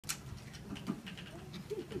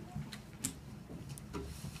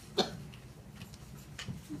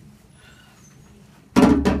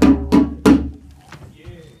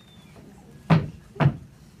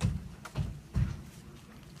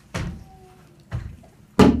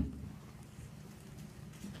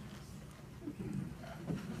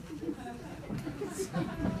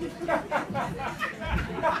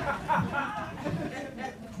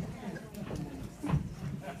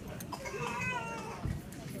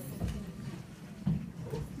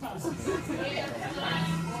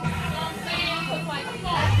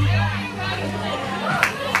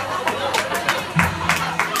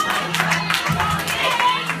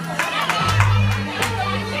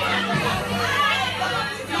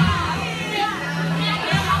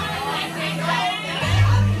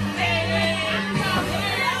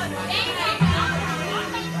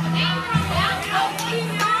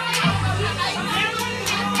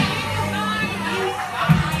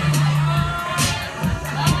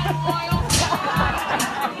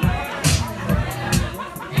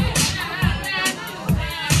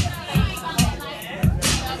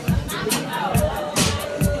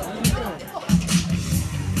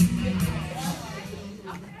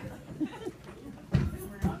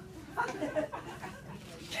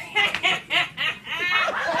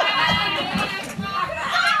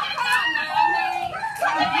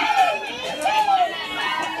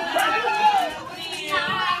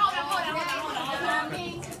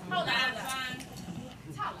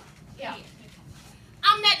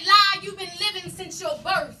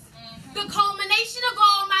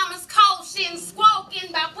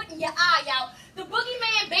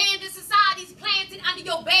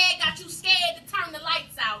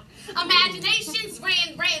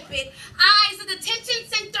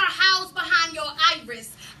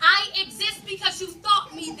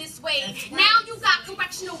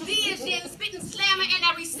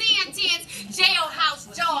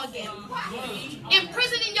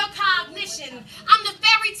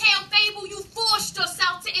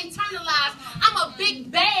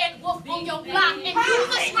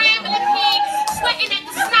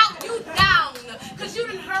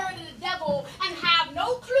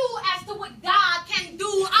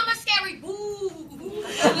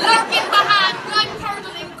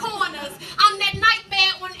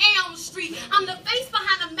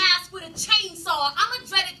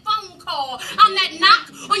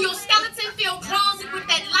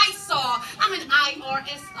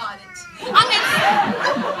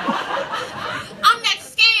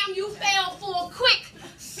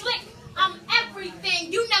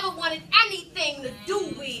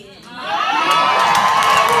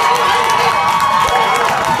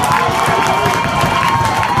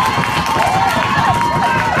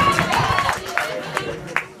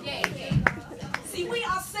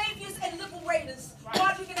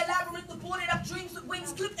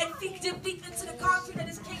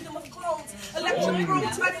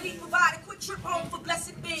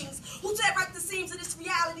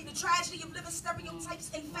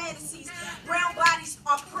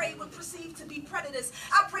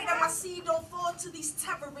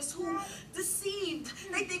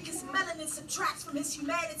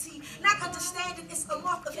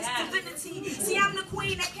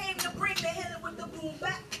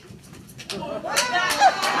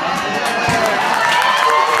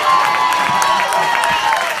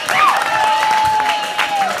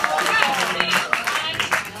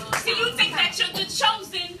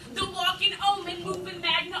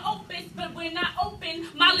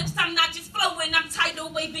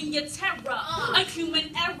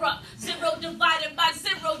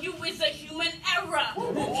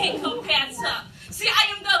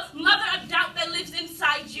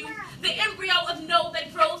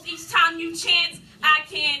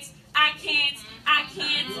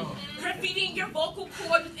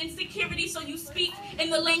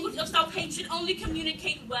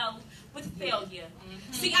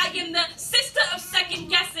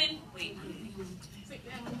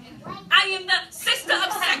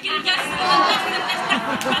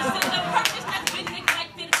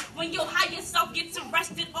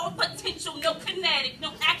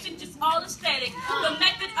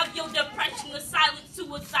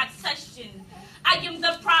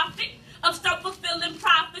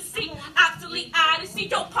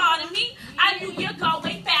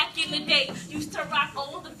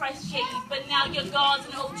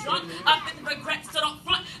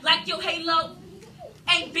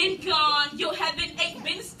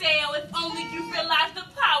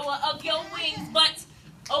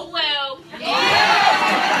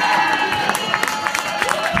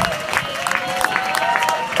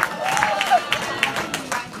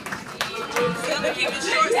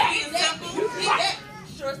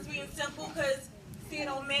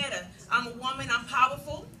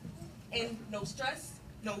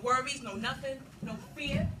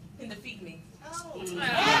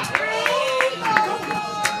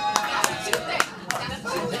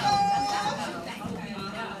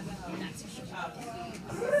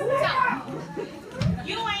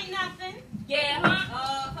You ain't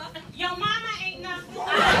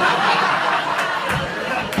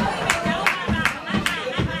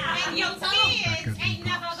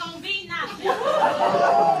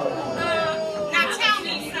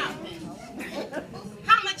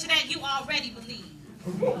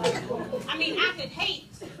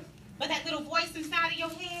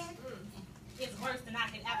worse than I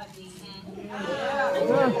could ever be.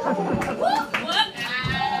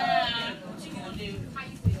 What you gonna do? How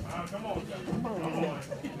you feel? Come on.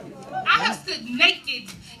 I have stood naked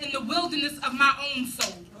in the wilderness of my own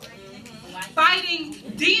soul, fighting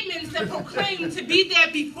demons that proclaim to be there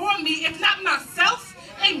before me. If not myself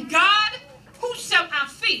and God, who shall I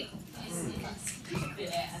fear?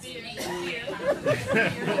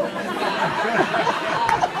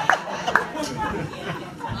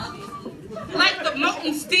 Like the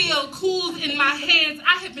molten steel cooled in my hands,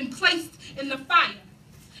 I have been placed in the fire,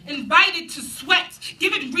 invited to sweat,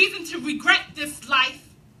 given reason to regret this life.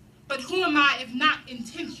 But who am I if not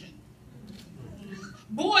intention?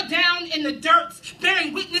 Bore down in the dirt,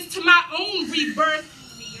 bearing witness to my own rebirth.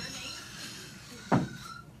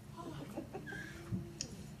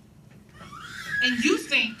 And you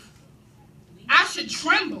think I should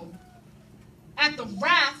tremble at the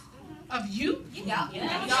wrath of you? I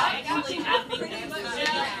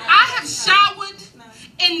have showered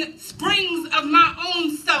in springs of my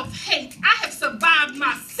own self-hate. I have survived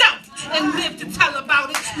myself and lived to tell about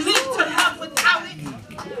it, lived to love without it.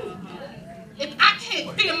 If I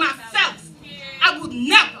can't fear myself, I will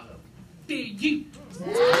never fear you.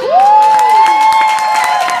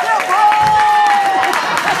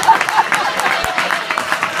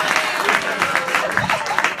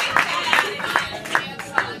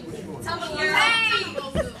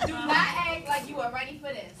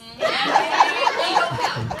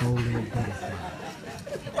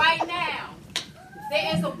 Right now,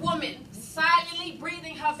 there is a woman silently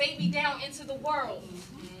breathing her baby down into the world.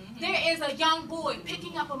 There is a young boy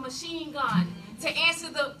picking up a machine gun to answer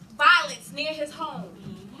the violence near his home.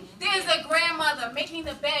 There is a grandmother making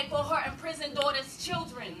the bed for her imprisoned daughter's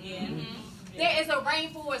children. There is a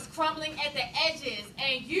rainforest crumbling at the edges,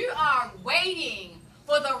 and you are waiting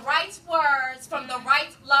for the right words from the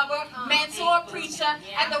right lover, mentor, preacher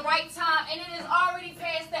at the right time, and it is already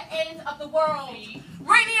past the end of the world. Ring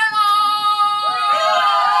the alarm!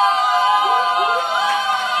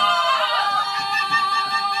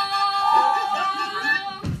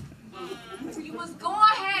 You was going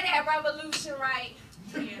to have that revolution, right?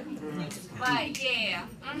 But yeah.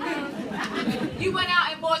 You went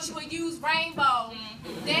out and bought you a used rainbow,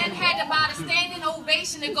 then had to buy the standing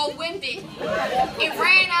ovation to go with it. It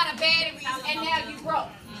ran out of batteries, and now you broke.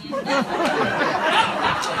 You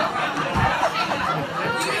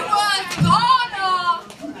was gonna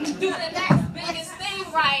do the next biggest thing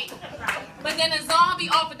right, but then a zombie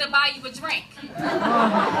offered to buy you a drink.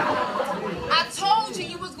 I told you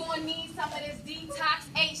you was gonna need some of this detox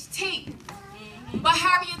HT. But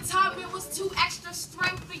Harriet Tubman was too extra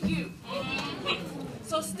strength for you.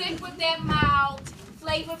 So stick with that mild,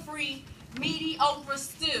 flavor-free, meaty okra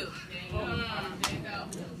stew.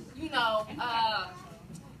 You know, I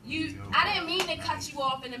didn't mean to cut you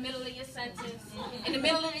off in the middle of your sentence, in the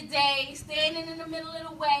middle of the day, standing in the middle of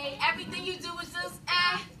the way. Everything you do is just,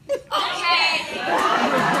 okay.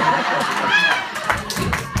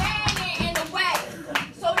 Standing in the way.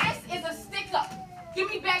 So this is a stick-up. Give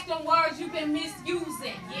me back the words you've been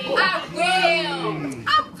misusing. I will.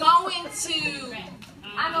 I'm going to.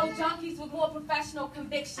 I know junkies with more professional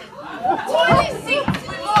conviction. Toilet seats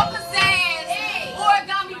with more pizzazz.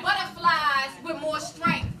 Origami butterflies with more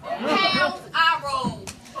strength. Pounds I roll.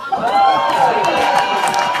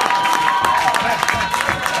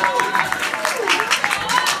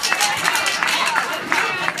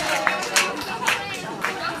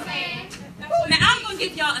 Now I'm going to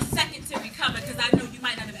give y'all a second to recover because I know you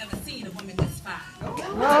might not have ever seen a woman this fine.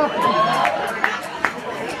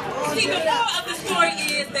 See, the moral of the story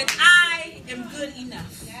is that I am good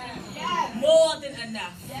enough. More than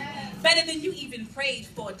enough. Better than you even prayed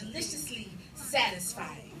for. Deliciously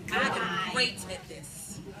satisfying. I am great at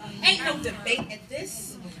this. Ain't no debate at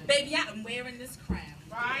this. Baby, I am wearing this crown.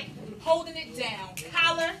 Right? Holding it down.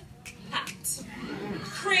 Collar, hot.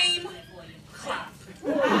 Cream, crop.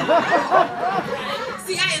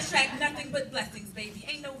 See, I attract nothing but blessings, baby.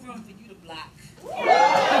 Ain't no room for you to block.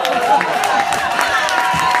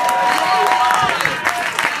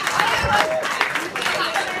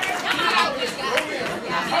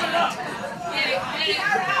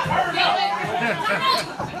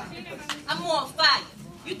 I'm on fire.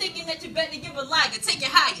 You thinking that you better give a liar, take it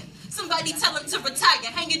higher. Somebody tell him to retire,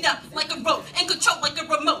 hang it up like a rope, and control like a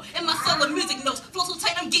remote. And my solo music notes flow so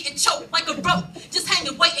tight I'm getting choked like a rope. Just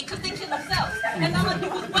hanging, waiting, cause they kill themselves. And all I do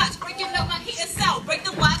is watch, breaking up my heat and south. Break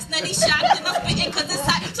the wax, nutty shock, and I'm spitting cause it's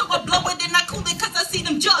hot. So I blow it and I cool it cause I see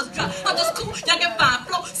them jaws drop. I'm just cool, y'all get fine,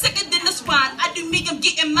 flow sicker than the swine. I do me, I'm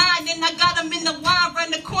getting mine, and I got them in the line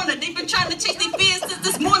round the corner. They've been trying to chase their fears since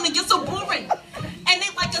this morning, you're so boring. And they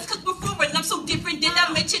like us cause we're foreign, I'm so different.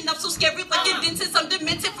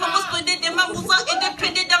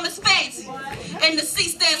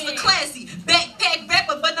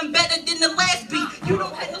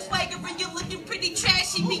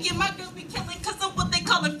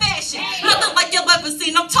 ever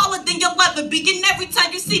seen. I'm taller than you'll ever be, and every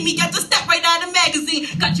time you see me, I just step right out of magazine.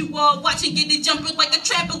 Got you all watching, get it jumping like a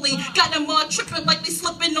trampoline. Got them all tripping like they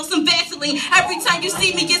slipping on some Vaseline. Every time you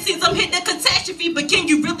see me, it seems I'm hitting a catastrophe. But can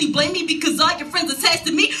you really blame me because all your friends attached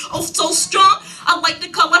to me? Oh, so strong. I like to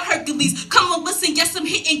call her Hercules. Come on, listen, yes, I'm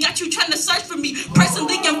hitting. Got you trying to search for me.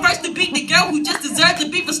 Personally, I'm first to be the girl who just deserves to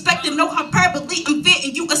be respected. No hyperbole, I'm fit,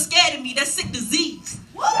 and you are scared of me. That's sick disease.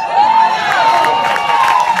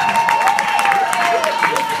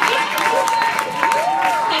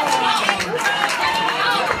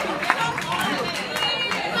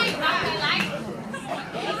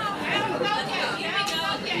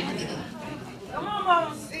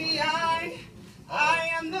 See, I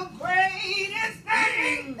am the greatest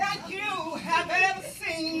thing that you have ever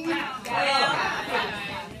seen.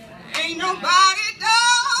 Ain't nobody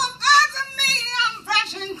done better than me. I'm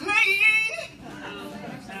fresh and clean.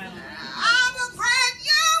 I will grant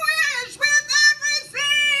you wish with every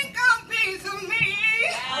single piece of me.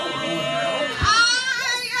 I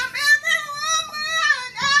am every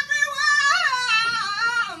woman,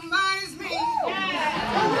 everyone minus me.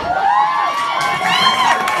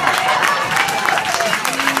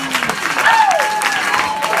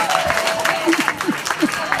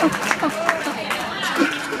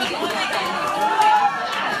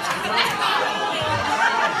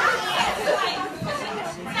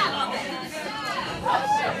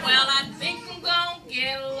 Well, I think I'm gonna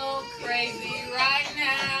get a little crazy right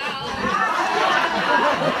now.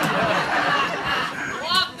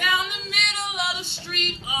 Walk down the middle of the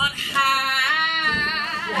street on high.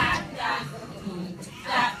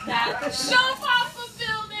 Jump off a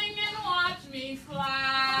building and watch me fly.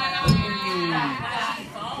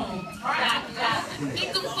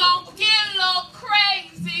 Think I'm gonna get a little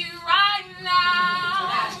crazy right now.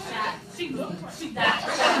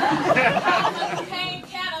 Pain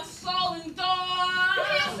can of soul and dawn.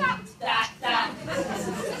 And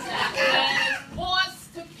it's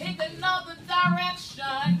forced to pick another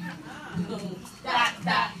direction.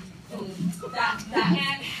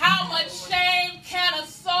 And how much shame can a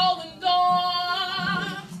soul endure?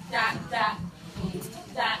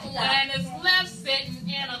 When it's left sitting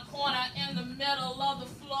in a corner in the middle of the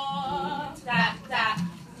floor.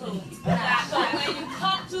 So when you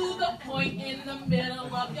come to the point in the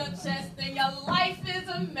middle of your chest and your life is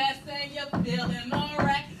a mess and you're feeling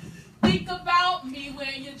alright, think about me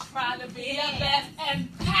when you try to be your best and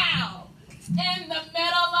pow! In the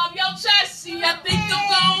middle of your chest, see, I think I'm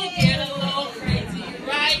gonna get a little crazy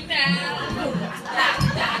right now.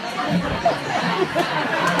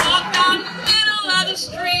 Walk down the middle of the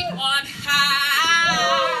street on high.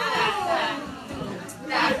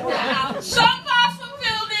 Jump off a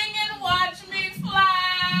building and watch me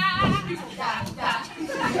fly.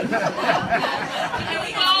 And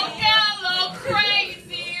we gon' get a little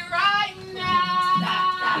crazy right now.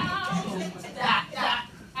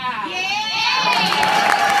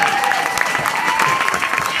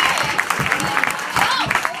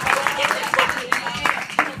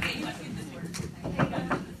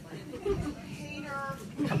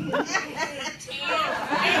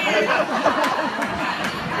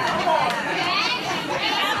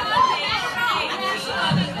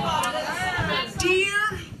 Dear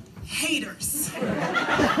haters,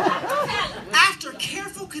 after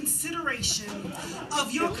careful consideration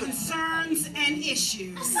of your concerns and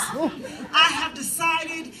issues, I have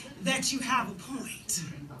decided that you have a point.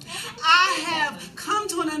 I have come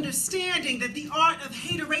to an understanding that the art of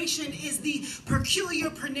hateration is the peculiar,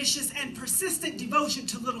 pernicious, and persistent devotion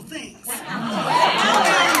to little things.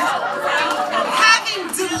 Having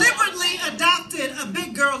deliberately adopted a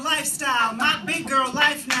big girl lifestyle, my big girl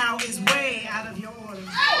life now is way out of your order.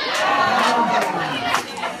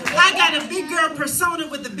 I got a big girl persona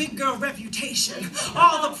with a big girl reputation,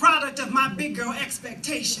 all the product of my big girl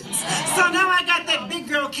expectations. So now I got that big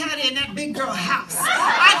girl caddy in that big girl house.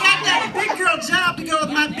 I got that big girl job to go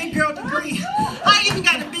with my big girl degree. I even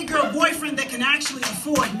got a big girl boyfriend that can actually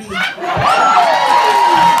afford me.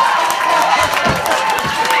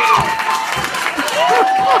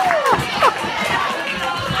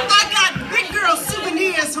 I got big girl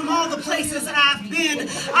souvenirs from all the places I've been.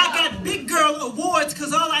 I got big girl awards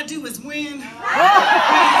because all I do is win.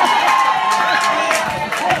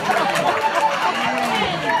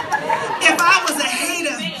 If I was a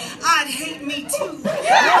hater, I'd hate me too.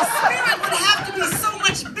 Your spirit would have to be so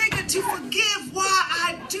much bigger to forgive why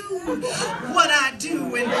I do what I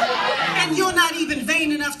do. And you're not even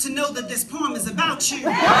vain enough to know that this poem is about you.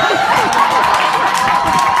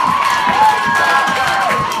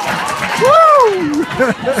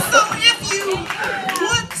 So if you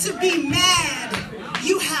want to be mad,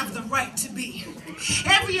 you have the right to be.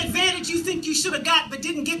 every advantage you think you should have got but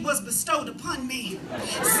didn't get was bestowed upon me.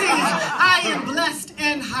 See, I am blessed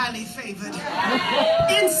and highly favored.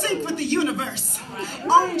 In sync with the universe.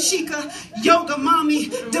 Own chica, yoga mommy,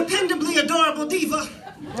 dependably adorable diva.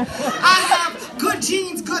 I have good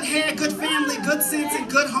genes, good hair, good family, good sense, and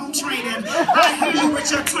good home training. I hear you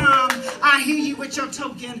with your Tom. I hear you with your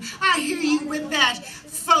token. I hear you with that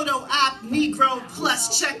photo op Negro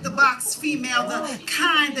plus check the box female, the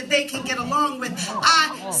kind that they can get along with.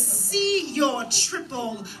 I see your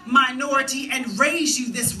triple minority and raise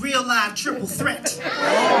you this real live triple threat.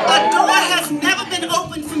 A door has never been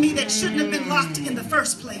opened for me that shouldn't have been locked in the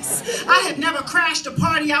first place. I have never crashed a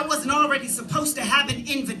party I wasn't already supposed to have an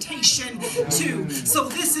invitation to. So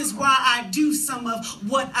this is why I do some of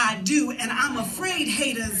what I do, and I'm afraid,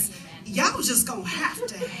 haters, y'all just gonna have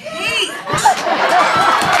to hate.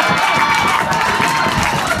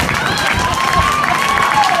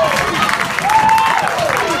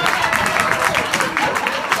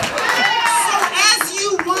 So as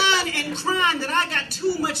you whine and cry that I got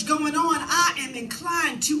too much going on, I am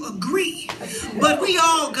inclined to agree. But we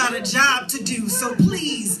all got a job to do, so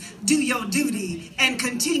please do your duty and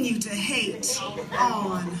continue to hate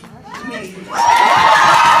on me.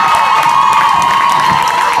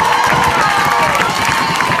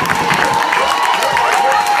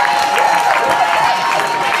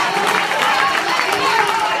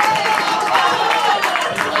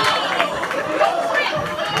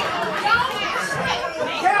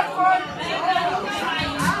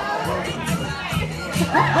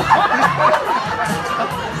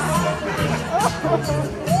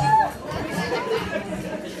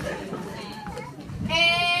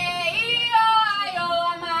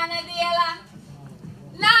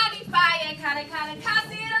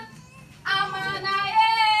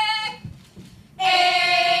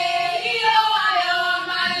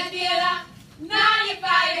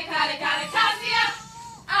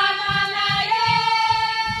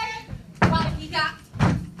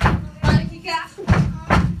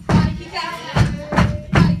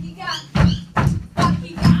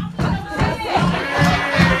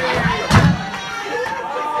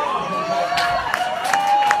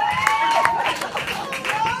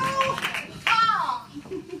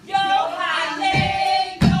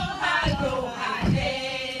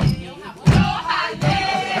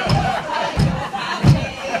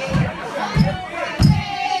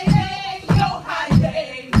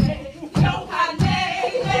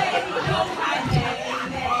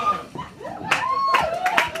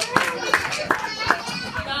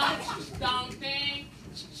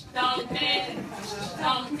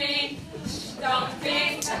 Don't think.